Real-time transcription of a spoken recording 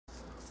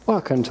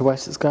Welcome to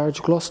Wessex Garage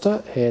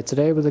Gloucester, here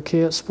today with a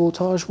Kia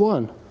Sportage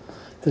 1.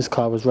 This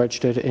car was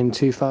registered in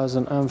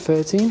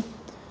 2013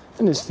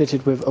 and is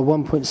fitted with a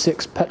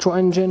 1.6 petrol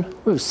engine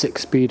with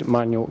 6-speed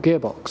manual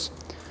gearbox.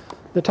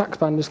 The tax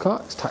band of this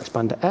car is tax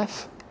band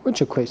F, which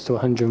equates to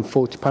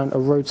 £140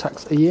 of road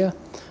tax a year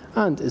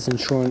and is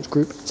insurance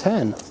group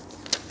 10.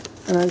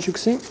 And as you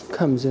can see, it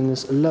comes in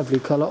this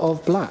lovely colour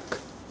of black.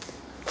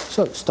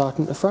 So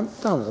starting at the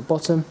front, down at the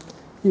bottom,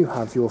 you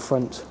have your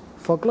front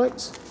fog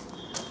lights.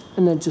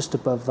 And then just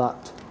above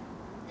that,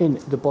 in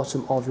the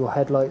bottom of your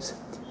headlights,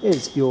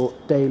 is your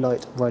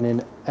daylight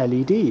running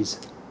LEDs.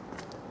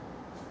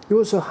 You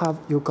also have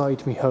your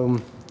Guide Me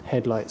Home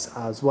headlights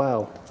as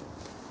well.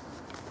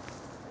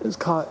 This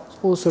car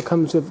also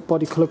comes with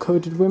body colour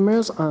coded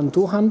windmills and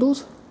door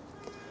handles.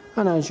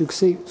 And as you can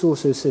see, it's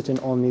also sitting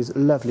on these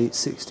lovely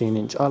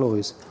 16-inch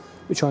alloys,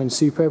 which are in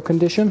superb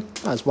condition,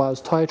 as well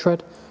as tyre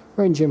tread,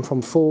 ranging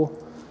from 4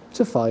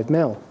 to 5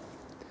 mil.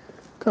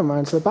 Come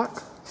round to the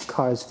back. This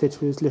car is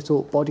fitted with this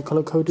little body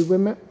colour coded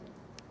windmill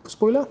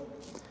spoiler,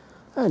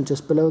 and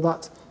just below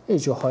that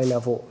is your high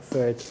level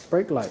third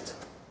brake light.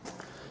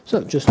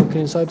 So just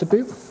looking inside the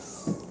boot,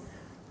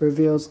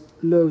 reveals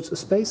loads of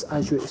space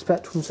as you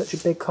expect from such a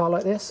big car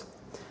like this,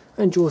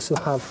 and you also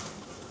have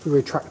the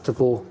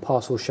retractable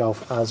parcel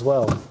shelf as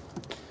well.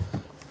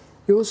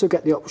 You also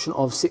get the option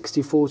of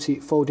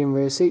 60/40 folding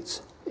rear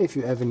seats if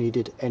you ever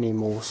needed any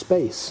more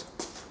space.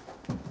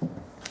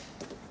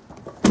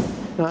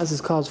 Now, as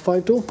this car's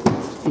 5-door,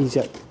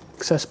 easy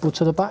accessible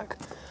to the back,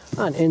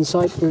 and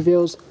inside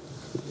reveals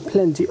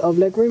plenty of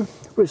legroom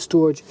with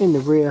storage in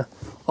the rear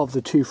of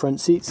the 2 front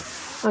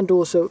seats and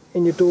also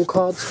in your door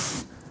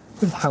cards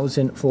with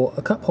housing for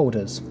cup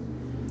holders.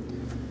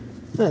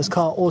 Now, this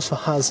car also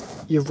has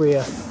your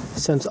rear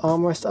centre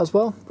armrest as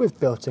well with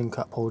built-in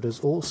cup holders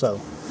also.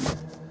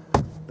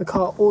 The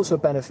car also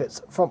benefits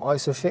from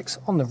ISOFIX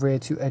on the rear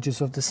 2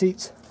 edges of the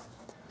seat,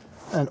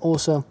 and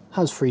also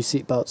has 3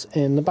 seat belts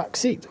in the back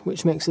seat,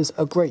 which makes this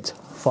a great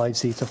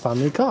 5-seater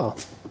family car.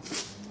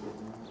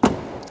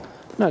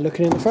 Now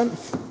looking in the front,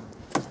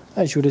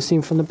 as you would have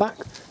seen from the back,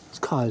 this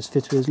car is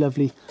fitted with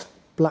lovely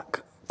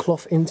black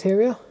cloth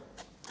interior,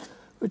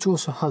 which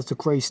also has the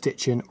grey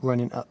stitching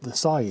running up the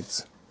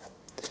sides.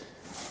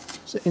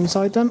 So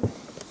inside them,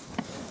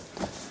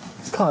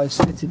 this car is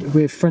fitted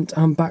with front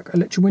and back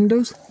electric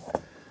windows,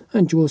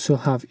 and you also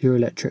have your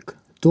electric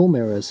door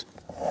mirrors.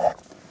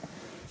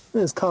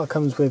 This car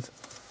comes with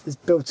this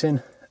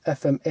built-in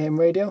FM AM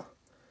radio,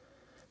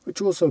 which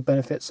also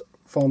benefits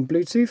from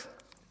Bluetooth,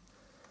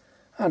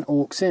 and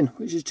aux in,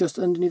 which is just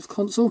underneath the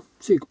console,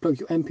 so you can plug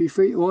your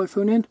MP3 or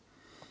iPhone in,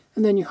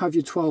 and then you have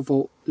your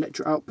 12-volt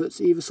electric outputs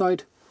either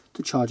side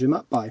to charge them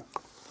up by.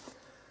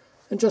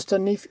 And just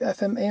underneath your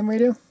FM AM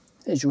radio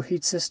is your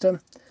heat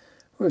system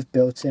with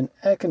built-in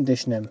air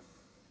conditioning.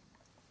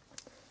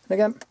 And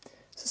again,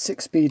 it's a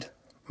 6-speed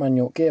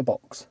manual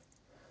gearbox.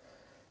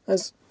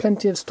 There's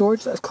plenty of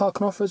storage that this car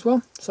can offer as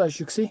well. So as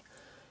you can see,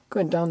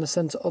 going down the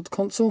centre of the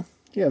console,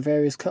 you have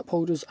various cup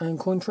holders and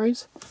coin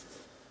trays.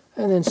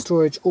 And then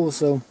storage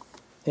also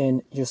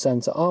in your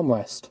centre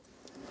armrest.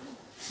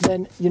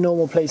 Then your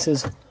normal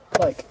places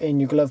like in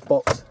your glove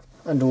box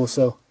and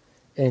also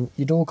in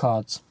your door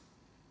cards.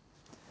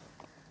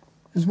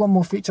 There's one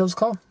more feature of this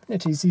car,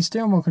 it is the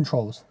steering wheel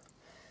controls.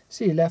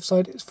 See, your left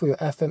side is for your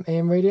FM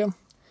AM radio,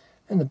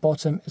 and the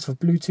bottom is for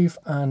Bluetooth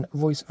and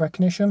voice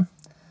recognition.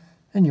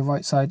 And your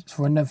right side is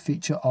for another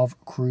feature of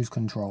cruise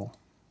control.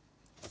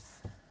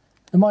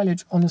 The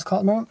mileage on this car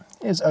at the moment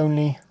is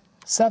only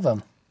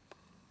 7.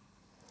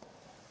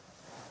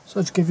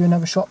 So to give you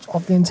another shot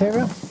of the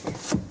interior.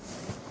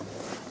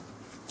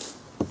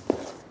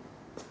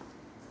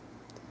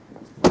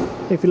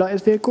 If you like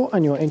this vehicle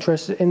and you're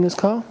interested in this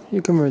car,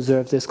 you can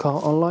reserve this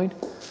car online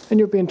and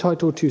you'll be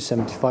entitled to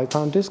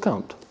 £75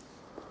 discount.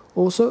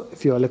 Also,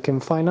 if you are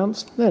looking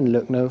finance, then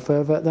look no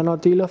further than our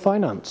dealer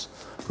finance.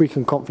 We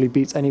can confidently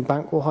beat any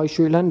bank or high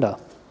street lender.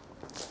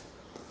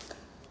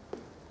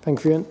 Thank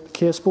you for your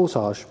Kia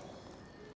Sportage.